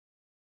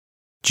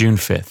June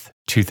 5th,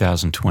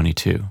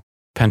 2022,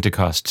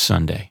 Pentecost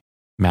Sunday,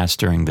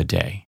 Mastering the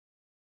Day.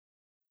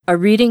 A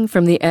reading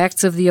from the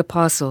Acts of the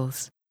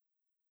Apostles.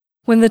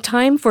 When the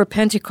time for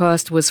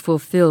Pentecost was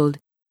fulfilled,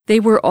 they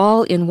were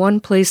all in one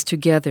place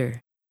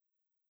together.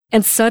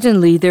 And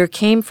suddenly there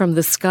came from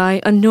the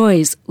sky a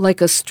noise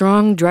like a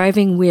strong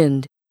driving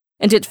wind,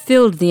 and it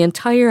filled the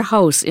entire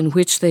house in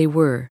which they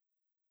were.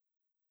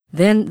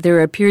 Then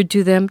there appeared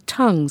to them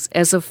tongues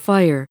as of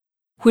fire,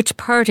 which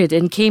parted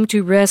and came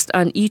to rest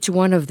on each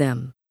one of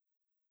them.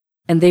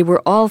 And they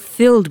were all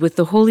filled with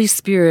the Holy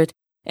Spirit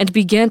and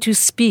began to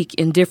speak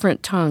in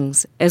different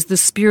tongues, as the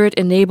Spirit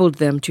enabled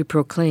them to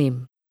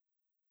proclaim.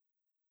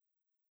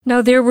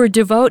 Now there were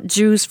devout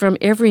Jews from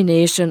every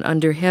nation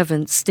under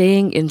heaven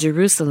staying in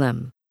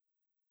Jerusalem.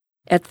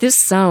 At this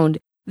sound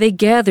they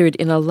gathered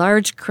in a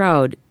large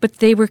crowd, but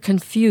they were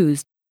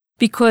confused,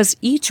 because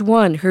each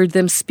one heard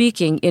them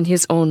speaking in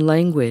his own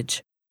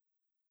language.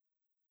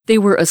 They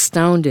were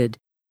astounded,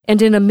 and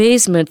in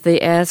amazement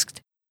they asked,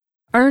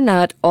 "Are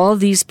not all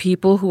these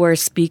people who are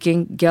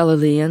speaking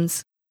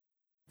Galileans?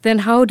 Then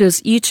how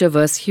does each of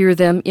us hear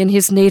them in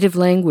his native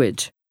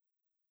language?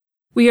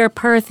 We are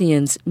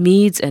Parthians,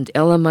 Medes and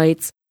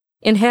Elamites,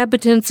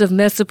 inhabitants of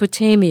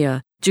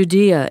Mesopotamia,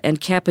 Judea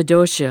and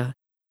Cappadocia,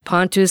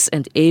 Pontus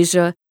and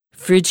Asia,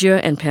 Phrygia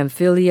and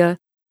Pamphylia,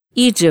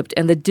 Egypt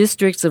and the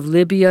districts of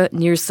Libya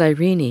near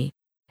Cyrene,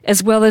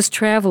 as well as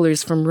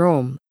travelers from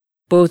Rome,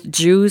 both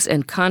Jews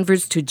and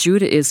converts to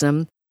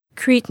Judaism,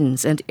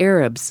 Cretans and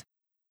Arabs.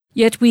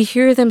 Yet we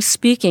hear them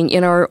speaking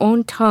in our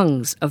own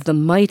tongues of the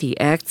mighty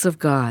acts of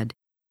God."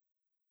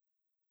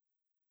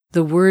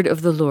 The Word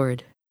of the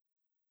Lord.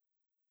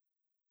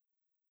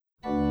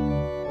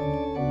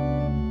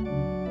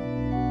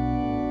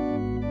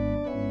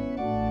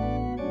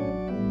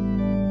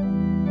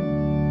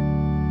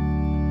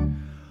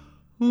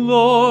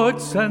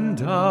 Lord,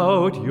 send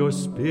out your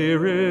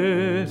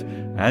Spirit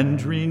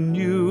and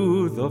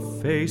renew the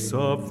face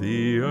of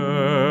the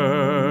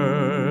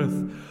earth.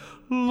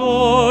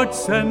 Lord,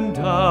 send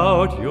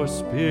out your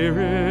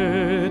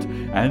Spirit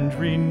and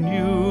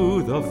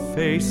renew the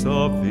face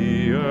of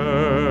the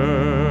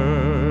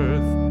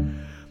earth.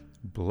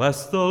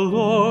 Bless the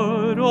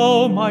Lord,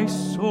 O my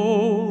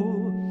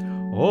soul.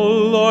 O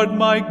Lord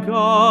my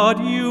God,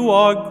 you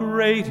are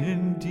great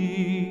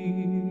indeed.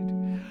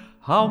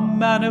 How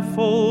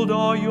manifold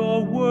are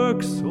your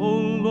works, O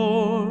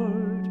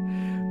Lord!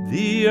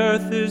 The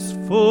earth is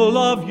full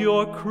of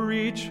your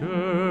creatures.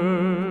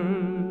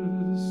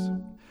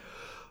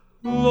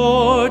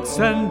 Lord,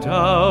 send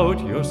out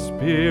your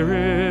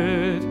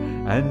Spirit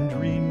and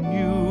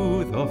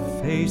renew the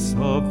face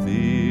of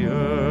the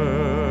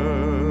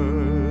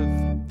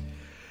earth.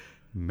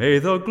 May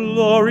the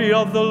glory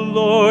of the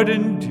Lord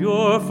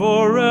endure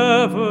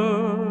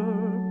forever.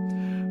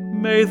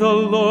 May the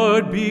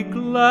Lord be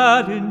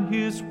glad in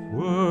his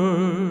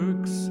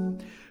works.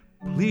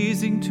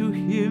 Pleasing to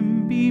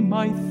him be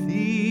my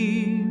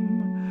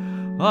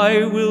theme.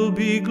 I will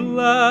be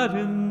glad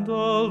in the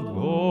Lord.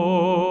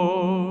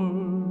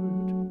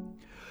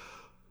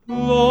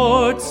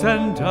 Lord,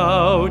 send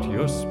out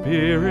your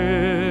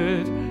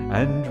Spirit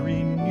and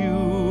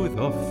renew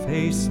the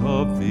face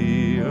of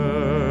the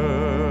earth.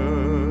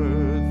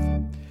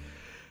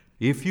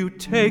 If you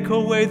take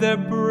away their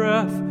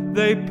breath,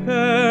 they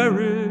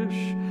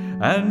perish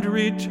and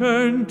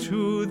return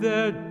to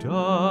their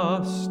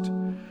dust.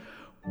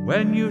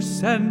 When you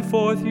send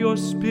forth your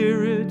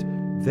Spirit,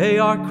 they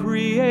are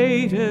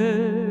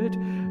created,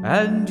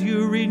 and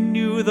you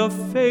renew the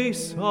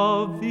face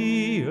of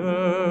the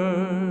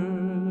earth.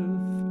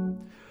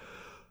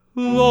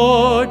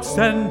 Lord,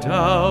 send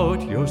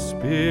out your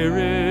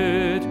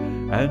Spirit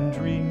and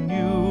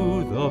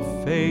renew the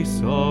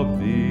face of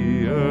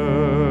the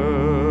earth.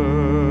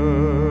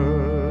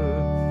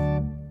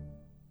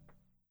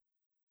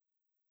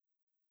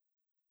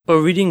 A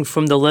reading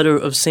from the letter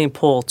of St.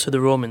 Paul to the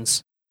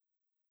Romans.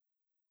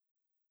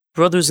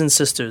 Brothers and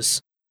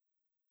sisters,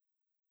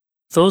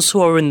 those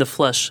who are in the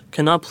flesh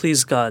cannot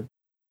please God.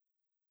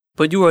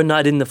 But you are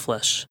not in the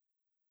flesh.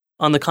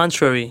 On the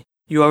contrary,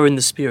 you are in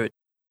the Spirit,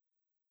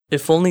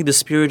 if only the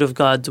Spirit of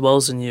God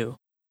dwells in you.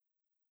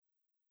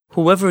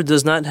 Whoever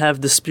does not have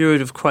the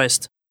Spirit of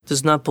Christ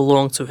does not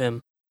belong to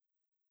him.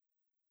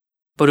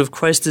 But if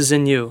Christ is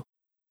in you,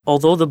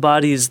 although the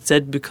body is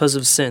dead because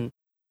of sin,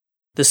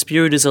 the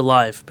Spirit is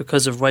alive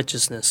because of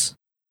righteousness.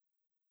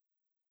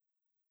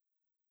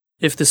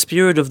 If the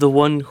Spirit of the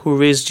one who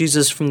raised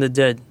Jesus from the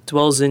dead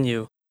dwells in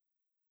you,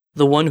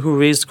 the one who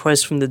raised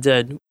Christ from the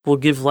dead will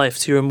give life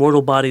to your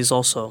mortal bodies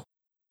also,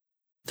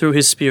 through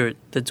his Spirit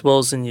that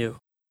dwells in you.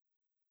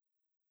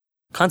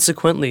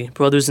 Consequently,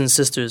 brothers and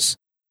sisters,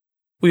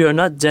 we are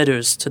not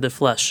debtors to the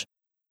flesh,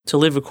 to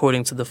live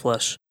according to the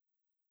flesh.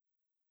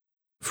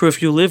 For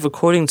if you live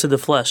according to the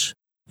flesh,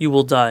 you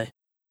will die.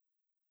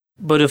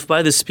 But if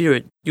by the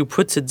Spirit you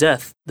put to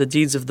death the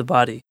deeds of the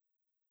body,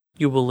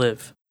 you will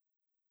live.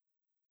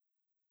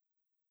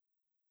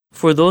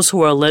 For those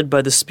who are led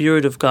by the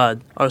Spirit of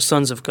God are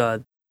sons of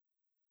God.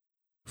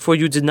 For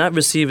you did not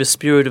receive a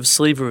spirit of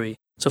slavery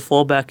to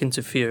fall back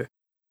into fear,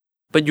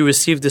 but you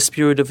received the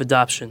Spirit of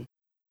adoption,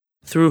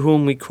 through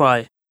whom we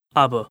cry,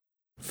 Abba,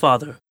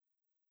 Father.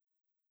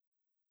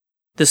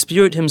 The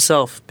Spirit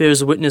himself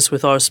bears witness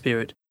with our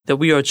spirit that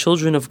we are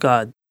children of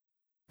God,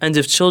 and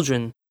if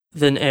children,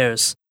 then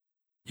heirs,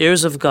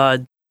 heirs of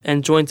God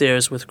and joint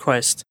heirs with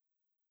Christ,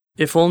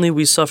 if only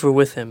we suffer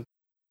with him,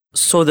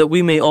 so that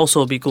we may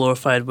also be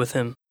glorified with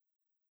him.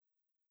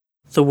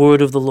 The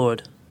Word of the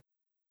Lord.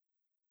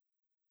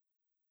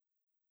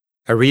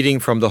 A reading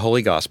from the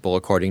Holy Gospel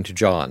according to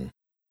John.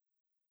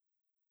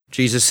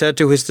 Jesus said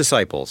to his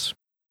disciples,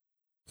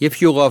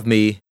 "If you love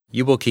me,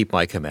 you will keep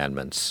my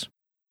commandments.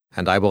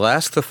 And I will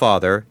ask the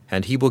Father,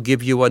 and he will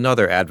give you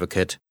another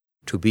advocate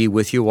to be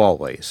with you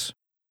always.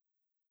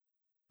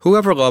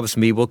 Whoever loves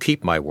me will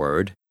keep my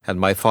word, and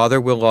my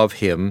Father will love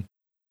him,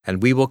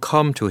 and we will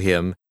come to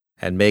him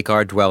and make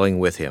our dwelling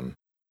with him.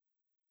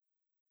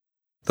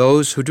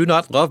 Those who do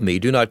not love me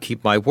do not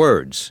keep my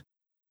words.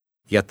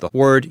 Yet the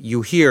word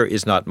you hear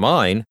is not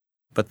mine,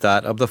 but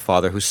that of the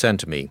Father who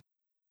sent me.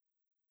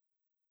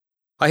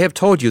 I have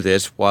told you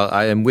this while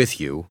I am with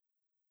you.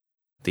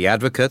 The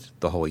Advocate,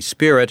 the Holy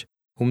Spirit,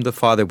 whom the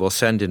Father will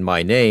send in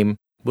my name,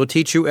 will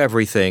teach you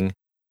everything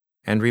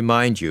and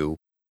remind you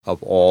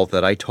of all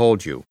that I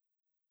told you."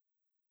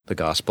 The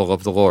Gospel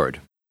of the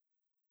Lord.